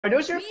Are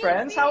those your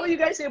friends? How are Really? you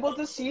guys able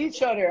to see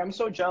each other? I'm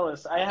so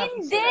jealous. I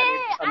haven't seen Hindi!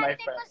 any of my Ate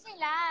ko friends.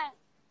 sila.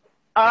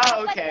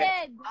 Ah, okay.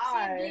 Kapatid.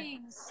 Hi.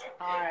 Siblings.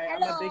 Hi.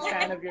 I'm a Hello. big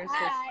fan of your sis.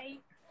 Hi.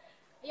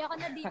 Ayoko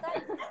na dito.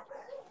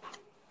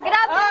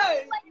 Grabe,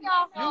 Ay! iniwan niyo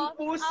ako. Yung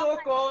puso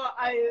Okay. ko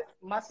ay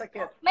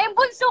masakit. May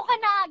bunso ka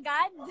na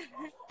agad?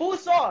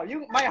 Puso!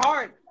 Yung, my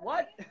heart!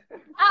 What?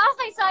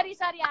 Okay. Sorry,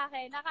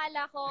 akin.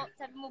 Nakala ko,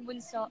 sabi mo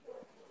bunso.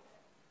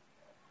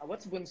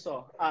 What's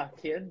bunso?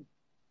 Kid?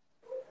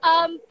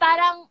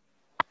 Parang,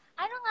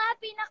 ano nga,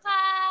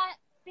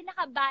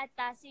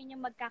 pinakabata sa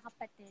inyong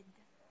magkakapatid.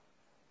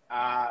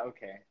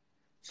 Okay.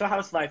 So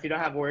how's life? You don't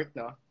have work,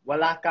 no?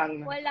 Wala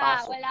kang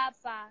pasok. Wala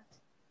pa.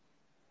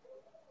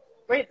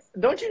 Wait,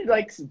 don't you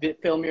like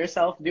film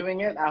yourself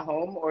doing it at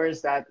home, or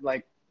is that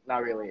like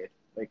not really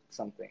like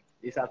something?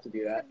 You just have to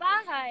do Sa that.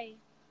 bahay.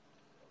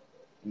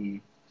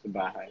 Sa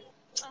bahay.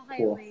 Okay,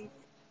 Cool. wait.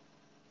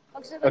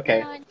 Pagsagot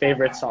Okay, na naman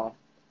favorite tayo.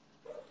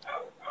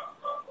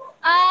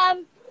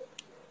 song.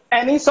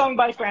 Any song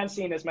by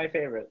Francine is my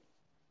favorite.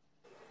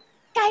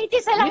 Kahit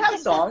isa Do lang you have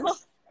kanta ko.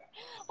 songs?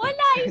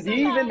 Wala, isa Do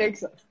you even lang. make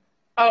songs?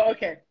 Oh,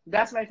 okay.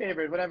 That's my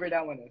favorite, whatever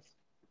that one is.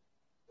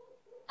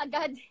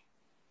 Agad.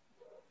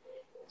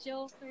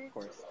 Joker. Of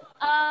course.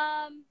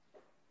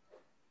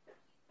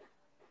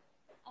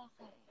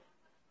 Okay.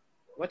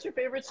 What's your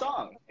favorite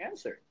song?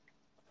 Answer.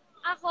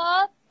 Ako,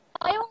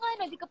 ayaw nga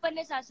na, di ko pa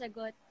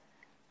nasasagot.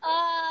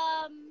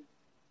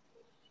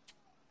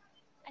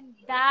 Ang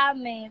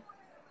dami.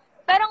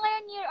 Pero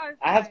ngayon, year or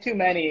four. I have too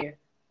many.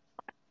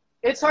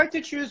 It's hard to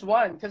choose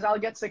one because I'll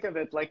get sick of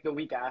it like the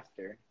week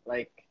after.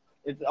 Like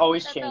it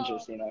always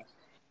changes, you know.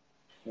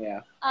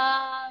 Yeah.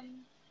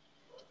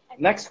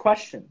 Next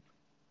question.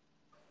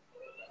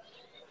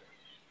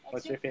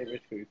 What's your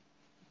favorite food?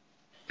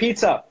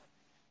 Pizza.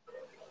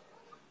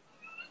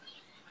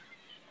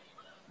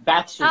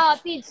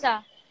 Batshit.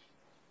 Pizza.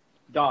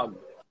 Dog.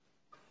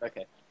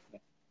 Okay.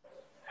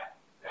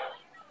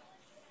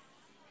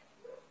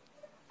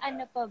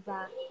 Ano pa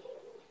ba?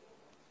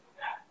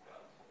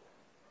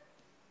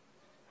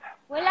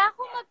 Wala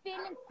akong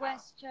mapiling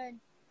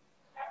question.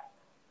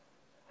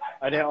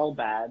 Are they all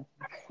bad?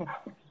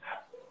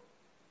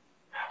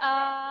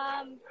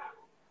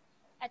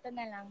 Ito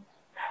na lang.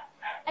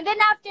 And then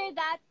after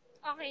that,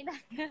 okay na.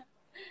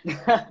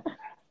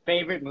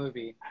 Favorite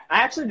movie?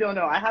 I actually don't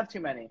know. I have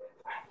too many.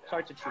 It's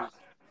hard to choose.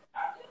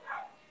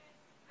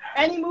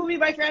 Any movie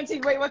by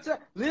Francine. Wait, what's the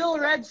Little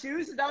Red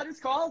Shoes? Is that what it's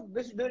called?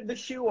 The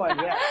shoe one,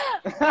 yeah.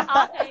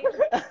 Okay.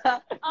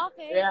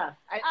 Okay. Yeah.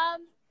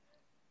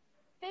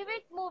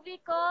 Favorite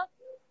movie ko,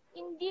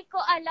 hindi ko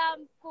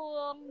alam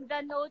kung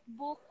The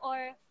Notebook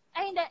or,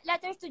 hindi,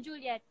 Letters to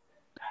Juliet.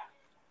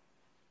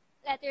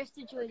 Letters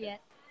to Juliet.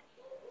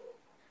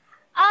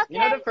 Okay. You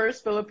know, the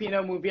first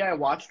Filipino movie I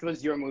watched was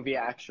your movie,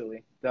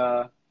 actually.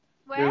 The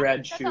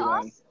Red Shoe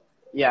one.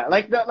 Yeah,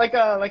 like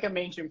a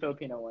mainstream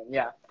Filipino one.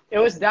 Yeah, it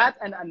was that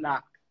and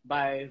Anak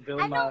by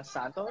Vilma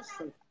Santos.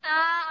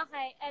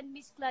 Okay. And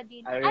Miss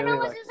Claudine. I really Ano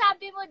like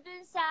masasabi mo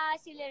dun sa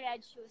Silly Red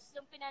Shoes,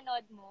 yung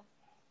pinanood mo?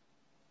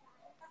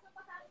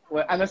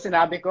 Well, ano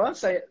sinabi ko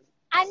sa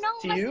Anong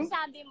to you?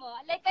 masasabi mo?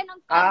 Like,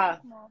 anong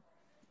comment mo?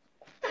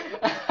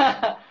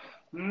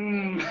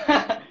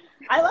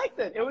 I liked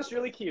it. It was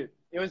really cute.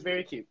 It was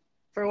very cute.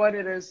 For what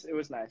it is, it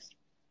was nice.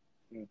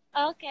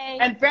 Okay.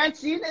 And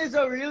Francine is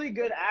a really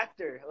good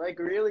actor. Like,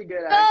 really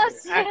good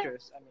Yes.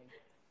 actress. I mean,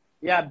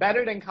 yeah,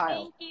 better than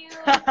Kyle. Thank you.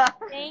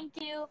 Thank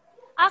you.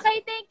 Okay,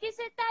 thank you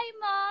sa time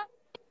mo.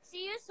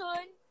 See you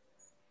soon.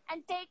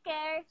 And take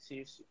care.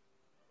 See you soon.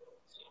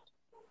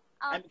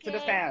 Okay. And to the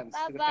fans.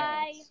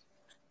 Bye-bye.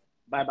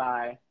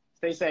 Bye-bye.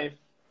 Stay safe.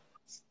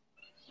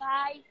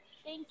 Bye.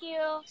 Thank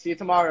you. See you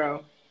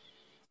tomorrow.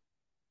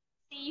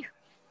 See you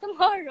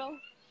tomorrow.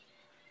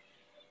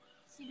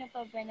 Sino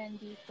pa ba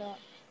nandito?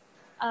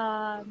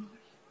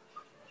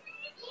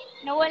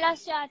 Nawala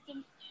siya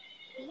ating...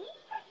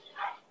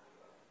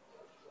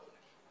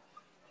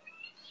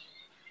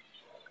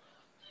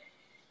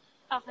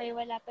 Okay,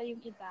 wala pa yung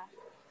iba.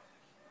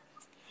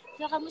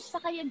 So, kamusta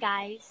kayo,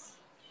 guys?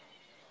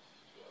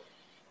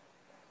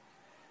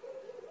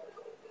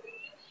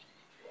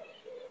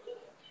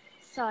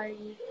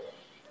 Sorry.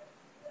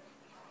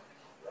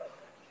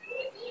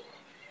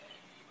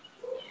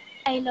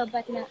 Ay,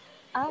 lobat na.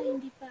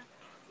 Hindi pa.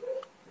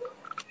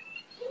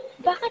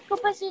 Bakit ko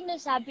pa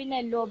sinasabi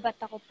na lobat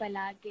ako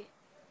palagi?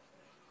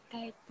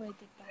 Kahit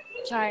pwede pa.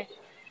 Char.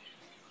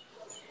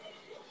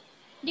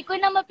 Hindi ko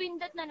na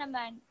mapindot na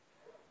naman.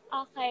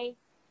 Okay.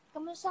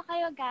 Kamusta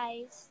kayo,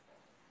 guys?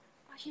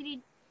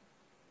 Actually,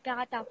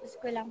 kakatapos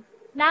ko lang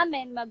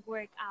namin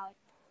mag-workout.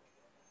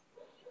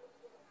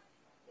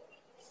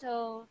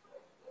 So,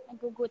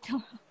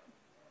 nagugutom.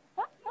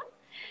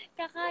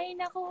 Kakain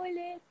ako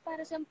ulit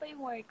para saan pa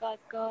yung workout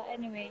ko.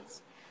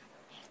 Anyways,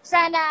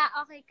 sana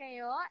okay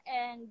kayo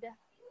and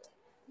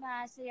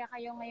masaya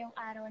kayo ngayong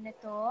araw na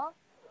to.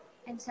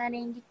 And sana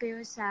hindi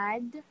kayo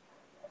sad.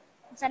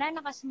 And sana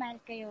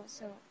nakasmile kayo.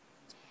 So,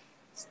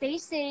 stay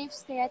safe,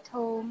 stay at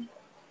home,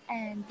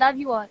 and love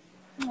you all.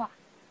 Mwah.